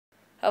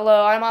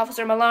Hello, I'm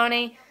Officer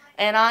Maloney,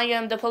 and I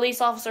am the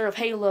police officer of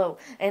Halo,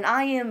 and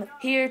I am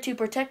here to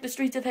protect the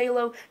streets of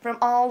Halo from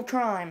all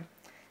crime.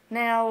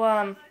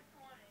 Now,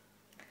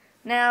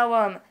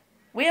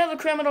 we have a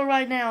criminal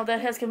right now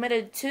that has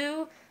committed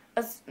two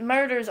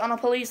murders on a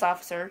police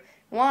officer,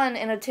 one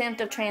in attempt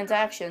of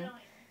transaction.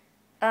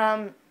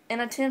 In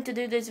attempt to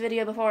do this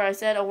video before, I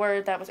said a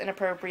word that was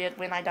inappropriate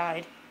when I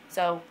died.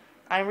 So,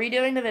 I'm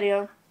redoing the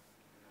video.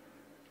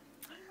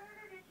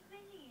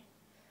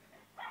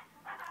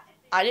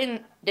 I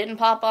didn't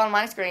pop on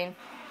my screen.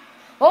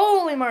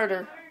 Holy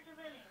murder!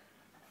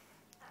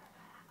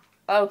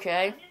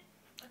 Okay,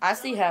 I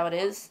see how it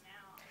is.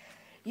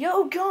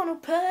 Yo gonna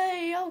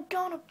pay, yo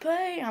gonna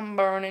pay. I'm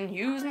burning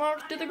Hughes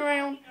marks to the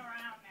ground.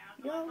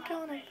 Yo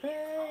gonna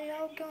pay,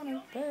 yo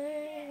gonna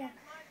pay.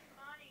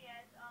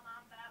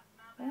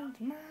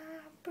 It's my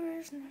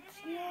business,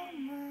 your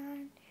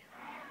mind.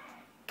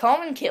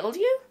 Coleman killed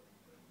you?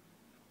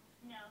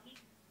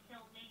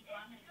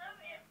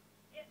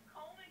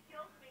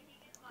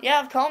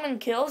 Yeah, if Coleman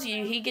kills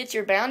you, he gets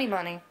your bounty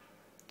money.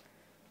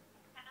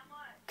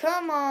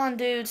 Come on,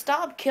 dude.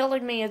 Stop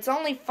killing me. It's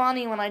only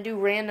funny when I do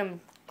random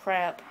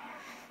crap.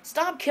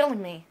 Stop killing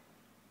me.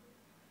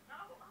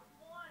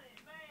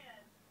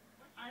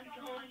 I'm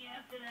going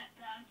after that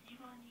bounty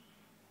money.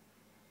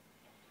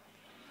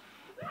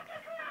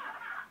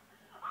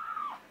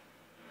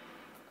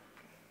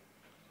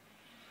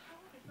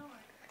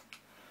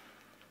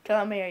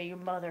 Come here, you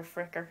mother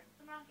fricker.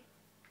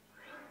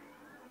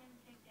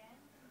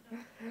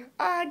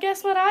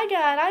 Guess what I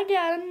got? I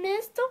got a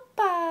Mr.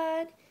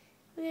 Pod.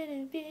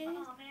 Little bit.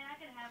 Oh man, I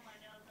could have one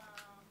of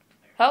those.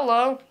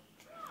 Hello.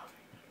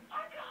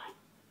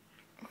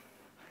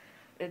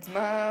 It's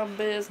my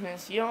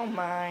business, you're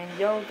mine,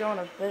 you're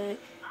gonna pay.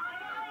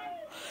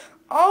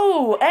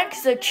 Oh,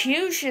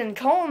 execution,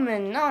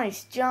 Coleman,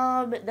 nice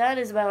job. That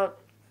is about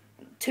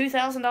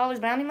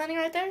 $2,000 bounty money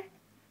right there.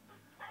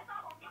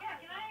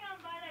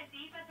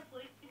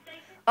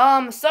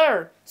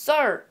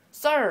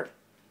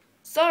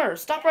 Sir,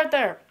 stop right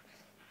there.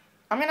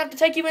 I'm gonna have to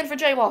take you in for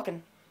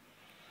jaywalking.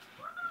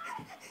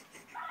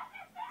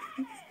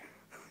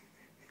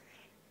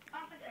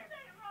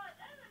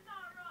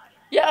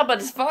 Yeah, but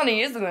it's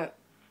funny, isn't it?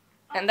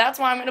 And that's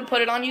why I'm gonna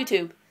put it on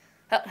YouTube.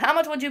 How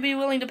much would you be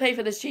willing to pay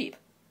for this Jeep?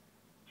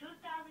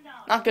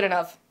 $2,000. Not good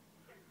enough.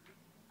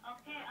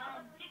 Okay,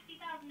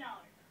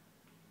 $60,000.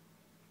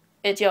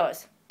 It's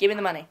yours. Give me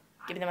the money.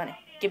 Give me the money.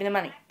 Give me the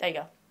money. There you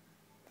go.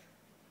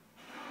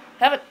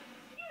 Have it.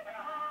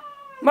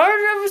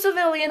 Murder of a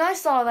civilian. I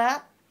saw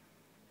that.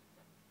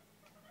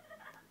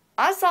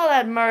 I saw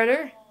that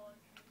murder.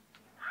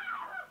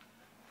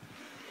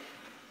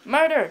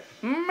 Murder.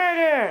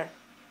 Murder.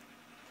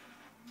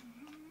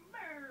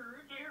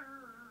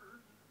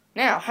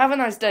 Now, have a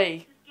nice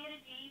day.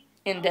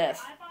 In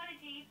death. I bought a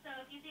Jeep, so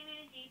if you see me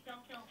in a Jeep,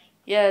 don't kill me.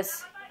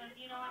 Yes. Because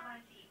you know I bought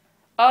a Jeep.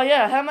 Oh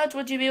yeah, how much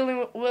would you be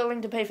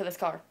willing to pay for this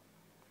car?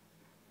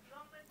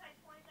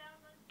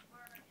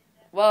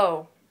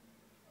 Whoa.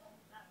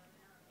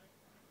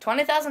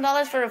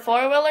 $20,000 for a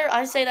four-wheeler?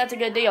 I say that's a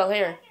good deal.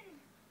 Here.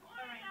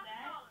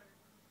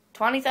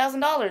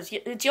 $20,000.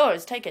 It's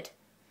yours. Take it.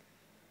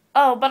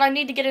 Oh, but I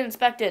need to get it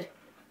inspected.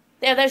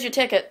 There's your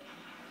ticket.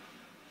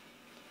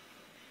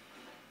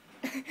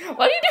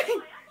 What are you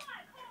doing?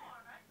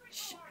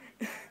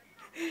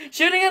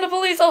 Shooting at a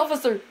police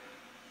officer.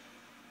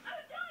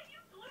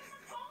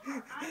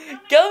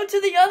 Go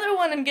to the other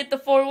one and get the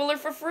four-wheeler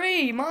for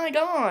free. My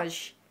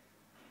gosh.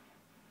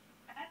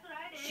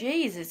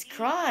 Jesus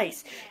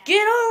Christ.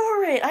 Get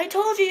over it. I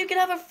told you could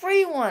have a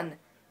free one.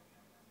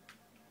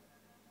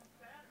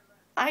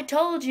 I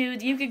told you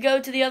could go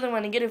to the other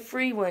one and get a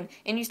free one,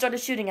 and you started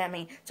shooting at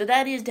me. So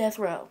that is death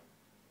row.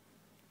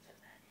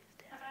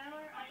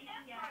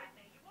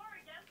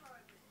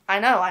 I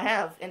know, I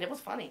have, and it was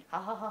funny. Ha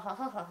ha ha ha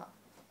ha ha.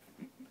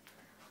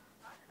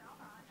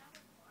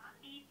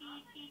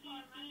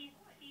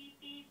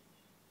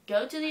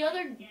 Go to the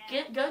other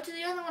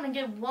one and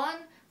get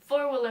one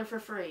four-wheeler for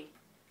free.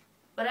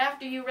 But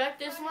after you wreck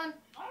this one,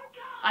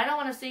 I don't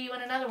want to see you in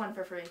another one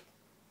for free.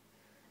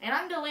 And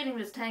I'm deleting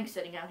this tank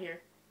sitting out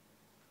here.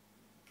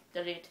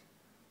 Delete.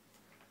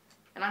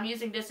 And I'm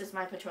using this as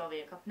my patrol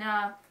vehicle.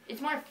 Nah,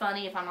 it's more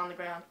funny if I'm on the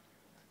ground.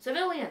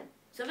 Civilian.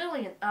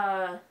 Civilian.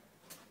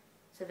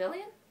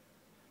 Civilian?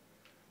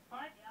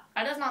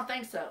 I does not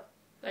think so.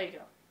 There you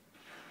go.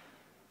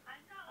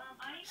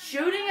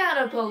 Shooting at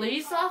a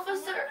police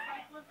officer?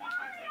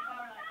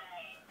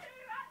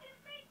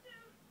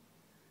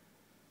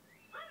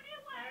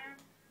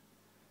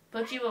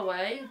 Put you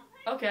away?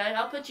 Okay,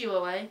 I'll put you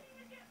away.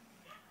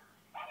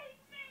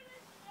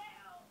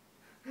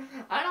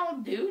 I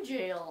don't do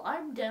jail.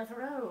 I'm death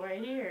row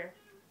right here.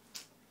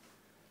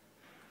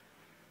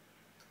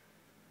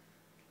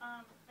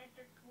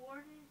 Mr.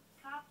 Warden,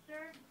 cop,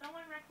 sir,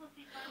 someone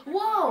recklessly...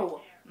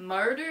 Whoa!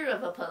 Murder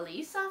of a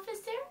police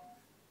officer?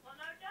 Well,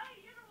 no,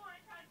 you're the one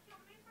that tried to kill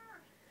me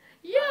first.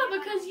 Yeah,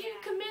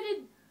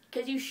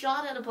 because you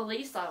shot at a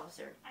police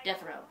officer.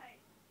 Death row. Hey,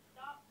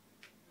 stop.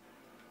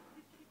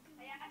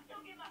 Hey, I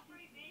still get my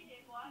free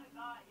vehicle. I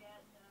got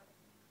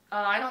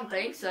I don't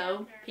think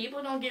so.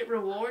 People don't get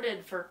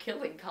rewarded for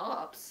killing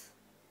cops.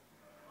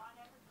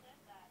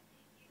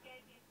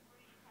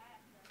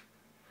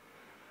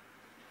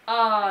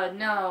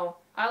 No.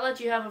 I let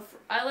you have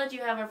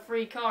a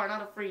free car,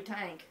 not a free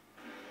tank.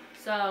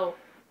 So,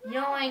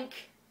 yoink.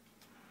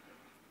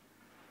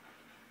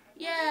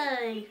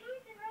 Yay.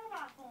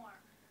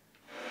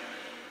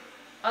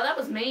 Oh, that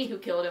was me who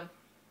killed him.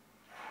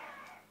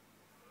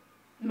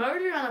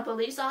 Murder on a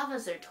police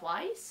officer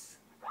twice?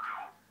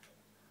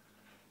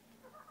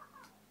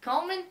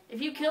 Coleman,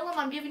 if you kill him,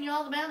 I'm giving you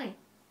all the bounty.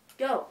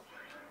 Go.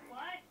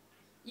 What?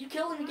 You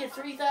kill him, you get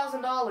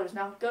 $3,000.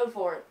 Now go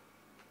for it.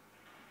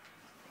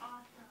 I'm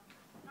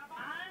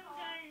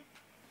gonna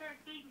start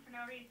speeding for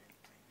no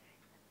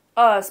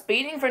reason.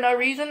 Speeding for no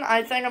reason?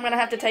 I think I'm gonna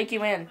have to take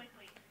you in.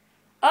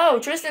 Oh,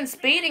 Tristan's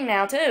speeding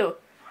now, too.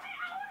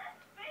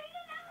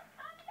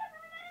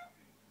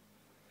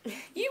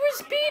 You were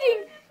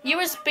speeding. You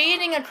were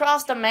speeding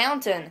across the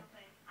mountain.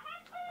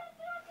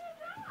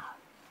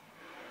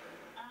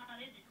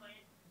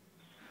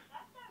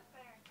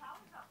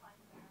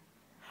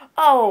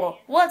 Oh,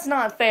 what's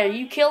not fair?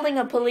 You killing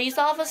a police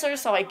officer,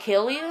 so I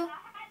kill you?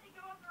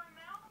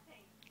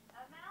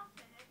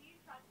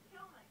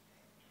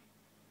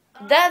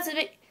 That's a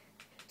bit...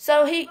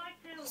 So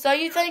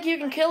you think you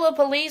can kill a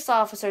police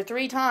officer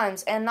 3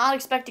 times and not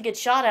expect to get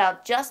shot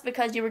out just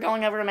because you were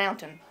going over a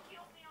mountain?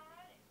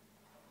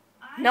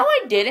 No,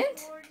 I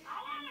didn't.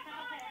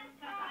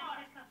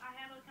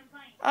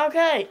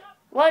 Okay.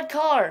 What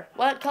car?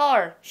 What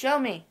car? Show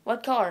me.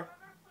 What car?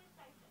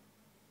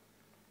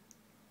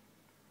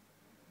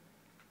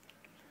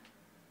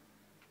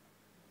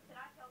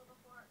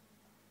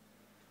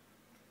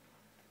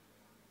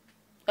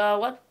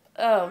 What?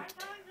 Oh.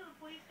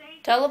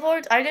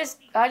 Teleport? I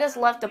just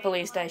left the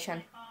police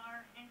station.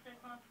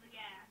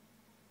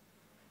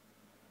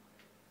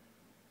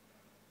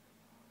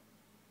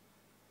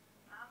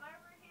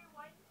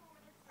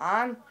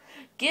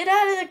 Get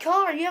out of the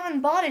car. You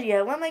haven't bought it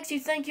yet. What makes you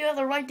think you have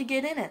the right to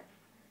get in it?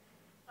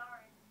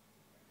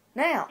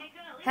 Now,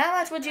 how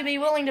much would you be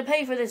willing to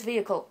pay for this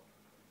vehicle?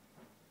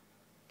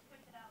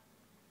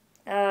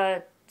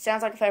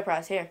 Sounds like a fair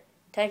price. Here,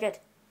 take it.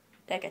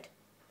 Take it.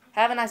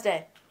 Have a nice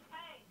day.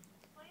 Hey,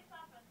 police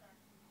officer.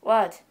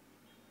 What?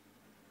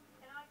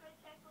 Can I go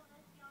check on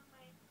this young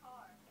man's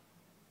car?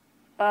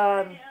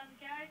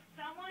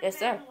 Yes, Guys,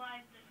 sir.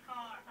 vandalized this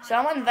car.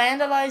 Someone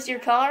vandalized your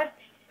car?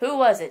 Who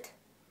was it?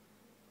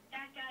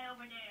 That guy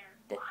over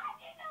there.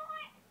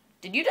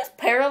 Did you just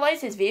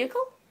paralyze his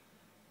vehicle?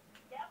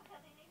 Yeah,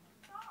 because he needs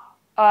to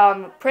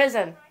stop.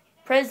 Prison.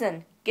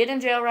 Prison. Get in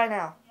jail right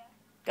now.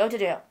 Go to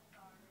jail.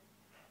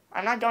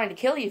 I'm not going to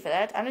kill you for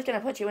that. I'm just going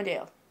to put you in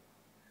jail.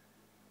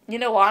 You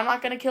know why I'm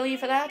not going to kill you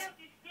for that?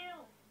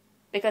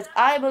 Because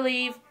I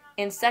believe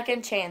in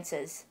second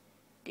chances.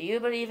 Do you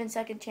believe in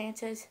second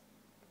chances?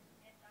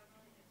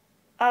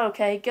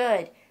 Okay,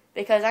 good.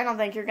 Because I don't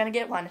think you're going to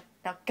get one.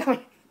 Now, come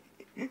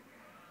here.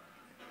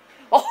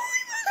 Oh,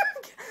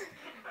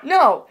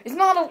 no, it's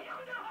not.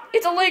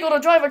 It's illegal to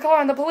drive a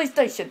car in the police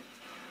station.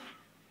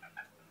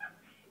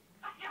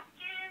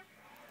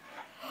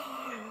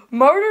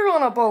 Murder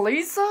on a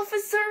police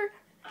officer?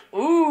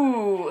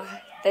 Ooh,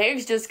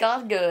 things just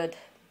got good.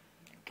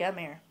 Come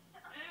here.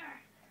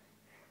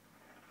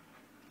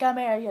 Come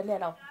here, you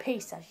little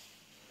piece of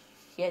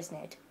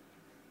shiznit.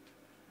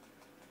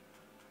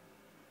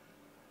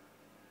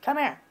 Come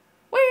here.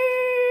 Whee!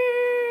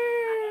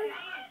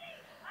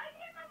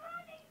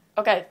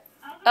 Okay.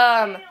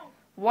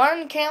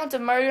 One count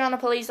of murder on a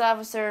police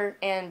officer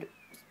and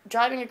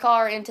driving a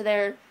car into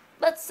their,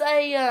 let's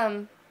say,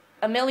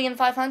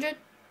 1,500,000?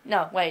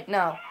 No, wait,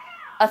 no.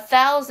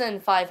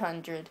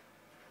 1,500.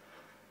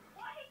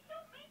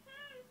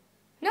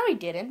 No, he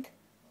didn't.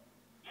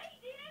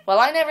 Well,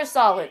 I never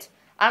saw it.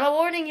 I'm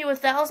awarding you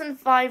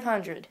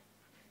 1,500.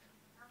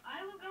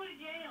 I will go to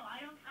jail. I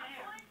don't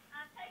care.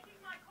 I'm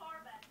taking my car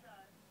back,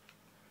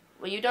 though.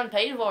 Well, you done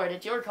paid for it.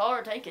 It's your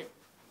car. Take it.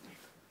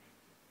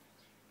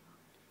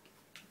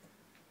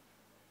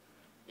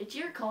 It's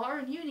your car,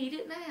 and you need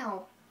it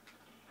now.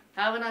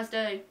 Have a nice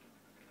day.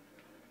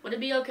 Would it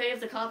be okay if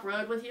the cop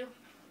rode with you?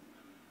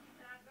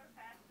 Can I go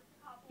past the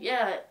cop?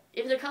 Yeah,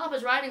 if the cop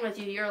is riding with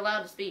you, you're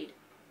allowed to speed.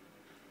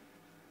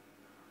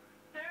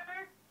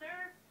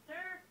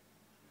 Sir,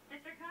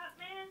 Mr. Cop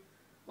Man?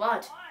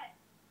 What? What?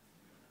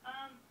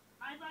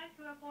 I'd like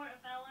to report a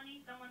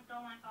felony. Someone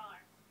stole my car.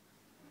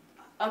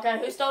 Okay,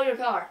 who stole your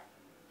car?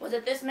 Was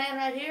it this man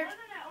right here?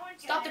 Wasn't that orange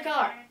Stop guy the right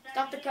car. there?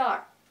 Stop the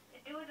car.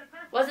 It was a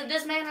purple. Was it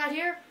this man right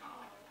here?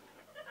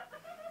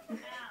 No.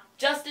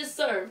 Justice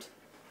served.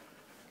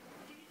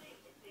 Do you think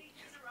he's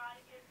gonna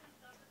ride against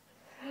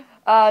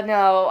us?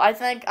 No, I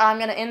think I'm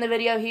gonna end the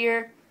video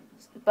here,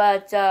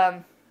 but,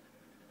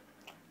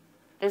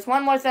 there's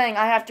one more thing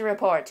I have to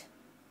report.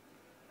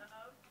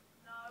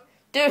 No.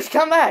 Dude,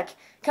 come back!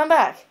 Come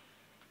back!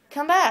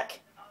 Come back!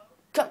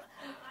 Come.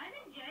 I'm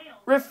in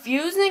jail.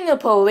 Refusing a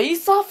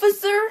police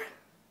officer?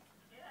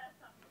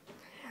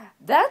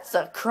 That's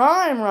a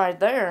crime right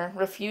there.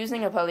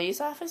 Refusing a police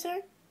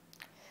officer?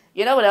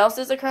 You know what else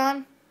is a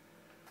crime?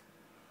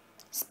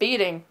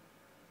 Speeding.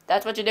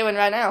 That's what you're doing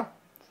right now.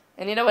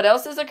 And you know what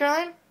else is a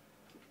crime?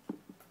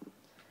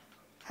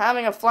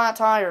 Having a flat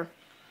tire.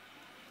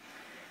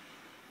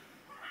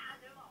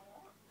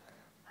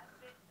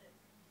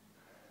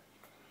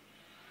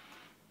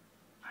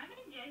 I'm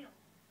in jail.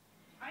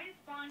 I just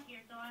spawned here,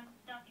 so I'm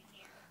stuck in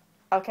here.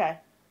 Okay.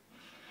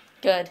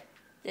 Good.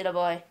 Little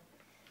boy.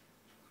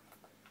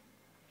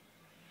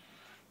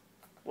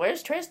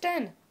 Where's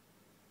Tristan?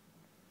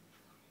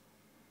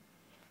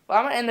 Well,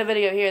 I'm going to end the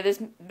video here.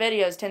 This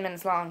video is 10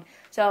 minutes long.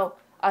 So,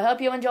 I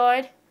hope you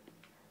enjoyed.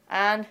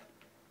 And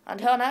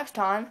until next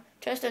time,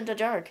 Tristan's a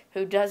jerk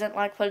who doesn't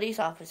like police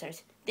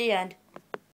officers. The end.